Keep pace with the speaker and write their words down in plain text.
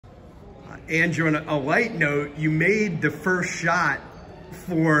Andrew, on a light note, you made the first shot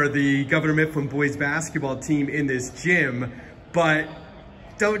for the Governor Mifflin boys basketball team in this gym, but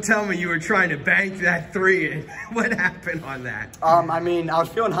don't tell me you were trying to bank that three. What happened on that? I mean, I was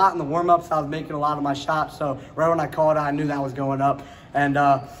feeling hot in the warm-ups. I was making a lot of my shots, so right when I called it, I knew that was going up. And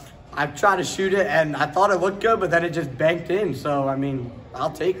I tried to shoot it, and I thought it looked good, but then it just banked in. So, I mean,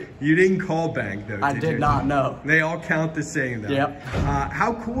 I'll take it. You didn't call bank, though, I did not, no. They all count the same, though. Yep.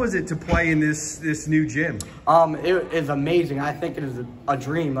 How cool is it to play in this new gym? It is amazing. I think it is a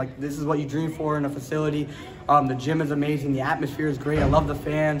dream. Like, this is what you dream for in a facility. The gym is amazing. The atmosphere is great. I love the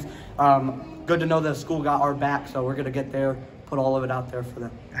fans. Good to know that the school got our back, so we're going to get there, put all of it out there for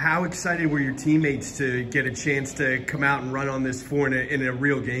them. How excited were your teammates to get a chance to come out and run on this floor in a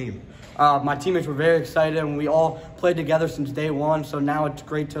real game? My teammates were very excited, and we all played together since day one, so now it's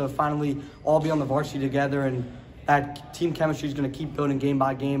great to finally all be on the varsity together, and that team chemistry is going to keep building game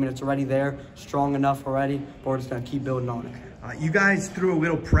by game, and it's already there, strong enough already, but we're just going to keep building on it. You guys threw a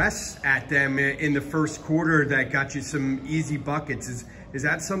little press at them in the first quarter that got you some easy buckets. Is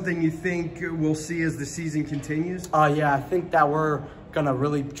that something you think we'll see as the season continues? Yeah, I think that we're going to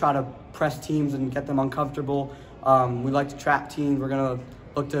really try to press teams and get them uncomfortable. We like to trap teams. We're going to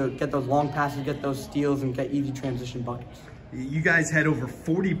look to get those long passes, get those steals, and get easy transition buckets. You guys had over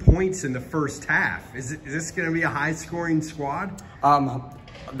 40 points in the first half. Is this going to be a high-scoring squad?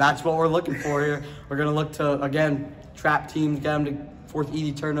 That's what we're looking for here. We're going to look to, again, trap teams, get them to force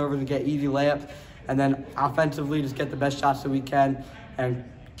easy turnovers and get easy layups, and then offensively just get the best shots that we can and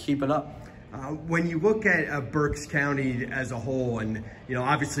keep it up. When you look at Berks County as a whole, and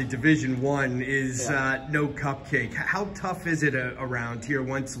obviously Division I is no cupcake. How tough is it around here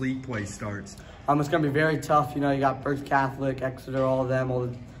once league play starts? It's going to be very tough. You got Berks Catholic, Exeter, all of them, all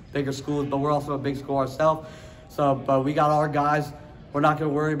the bigger schools, but we're also a big school ourselves. So, but we got our guys. We're not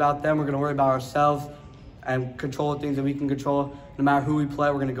going to worry about them. We're going to worry about ourselves and control the things that we can control. No matter who we play,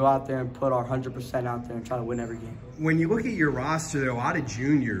 we're going to go out there and put our 100% out there and try to win every game. When you look at your roster, there are a lot of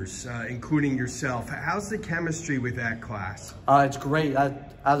juniors, including yourself. How's the chemistry with that class? It's great. As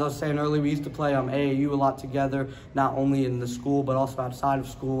I was saying earlier, we used to play AAU a lot together, not only in the school, but also outside of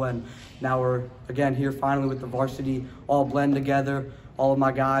school. And now we're, again, here finally with the varsity, all blend together, all of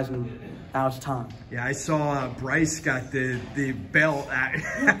my guys, and now it's time. Yeah, I saw Bryce got the belt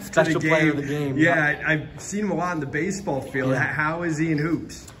after Special the game. Player of the game. Yeah, I've seen him a lot in the baseball field. Yeah. How is he in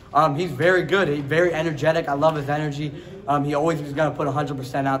hoops? He's very good. He's very energetic. I love his energy. He always is going to put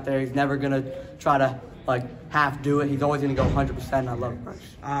 100% out there. He's never going to try to half do it. He's always going to go 100%. And I love Bryce.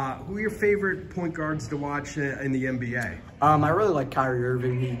 Who are your favorite point guards to watch in the NBA? I really like Kyrie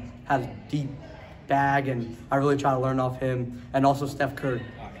Irving. He has a deep bag, and I really try to learn off him. And also Steph Curry.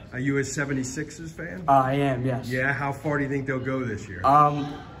 Are you a 76ers fan? I am, yes. Yeah, how far do you think they'll go this year?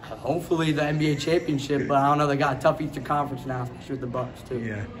 Hopefully the NBA championship, but I don't know. They got a tough Eastern Conference now, especially with the Bucks too.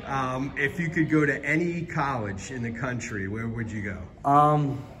 Yeah. If you could go to any college in the country, where would you go?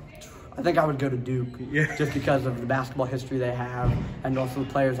 I think I would go to Duke, just because of the basketball history they have, and also the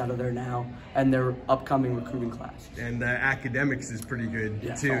players out of there now, and their upcoming recruiting class. And academics is pretty good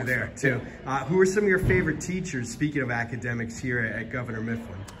too. Who are some of your favorite teachers, speaking of academics, here at Governor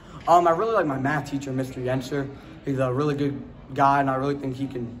Mifflin? I really like my math teacher, Mr. Yenser. He's a really good guy, and I really think he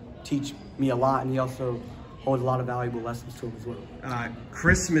can teach me a lot, and he also holds a lot of valuable lessons to him as well.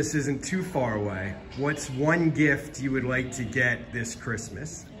 Christmas isn't too far away. What's one gift you would like to get this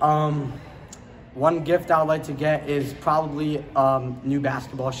Christmas? One gift I would like to get is probably new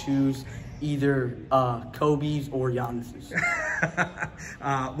basketball shoes, either Kobe's or Giannis's.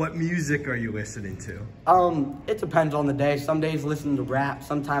 What music are you listening to? It depends on the day. Some days listen to rap.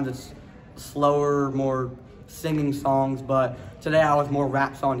 Sometimes it's slower, more singing songs, but today I was more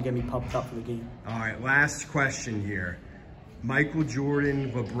rap song to get me pumped up for the game. All right, last question here. Michael Jordan,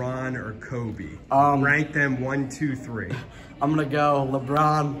 LeBron, or Kobe? Rank them 1, 2, 3. I'm gonna go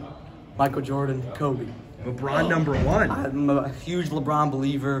LeBron, Michael Jordan, Kobe. LeBron #1. I'm a huge LeBron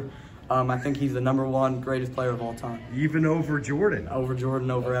believer. I think he's the #1 greatest player of all time. Even over Jordan? Over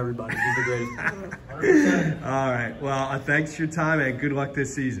Jordan, over everybody. He's the greatest. All right, well, thanks for your time and good luck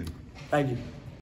this season. Thank you.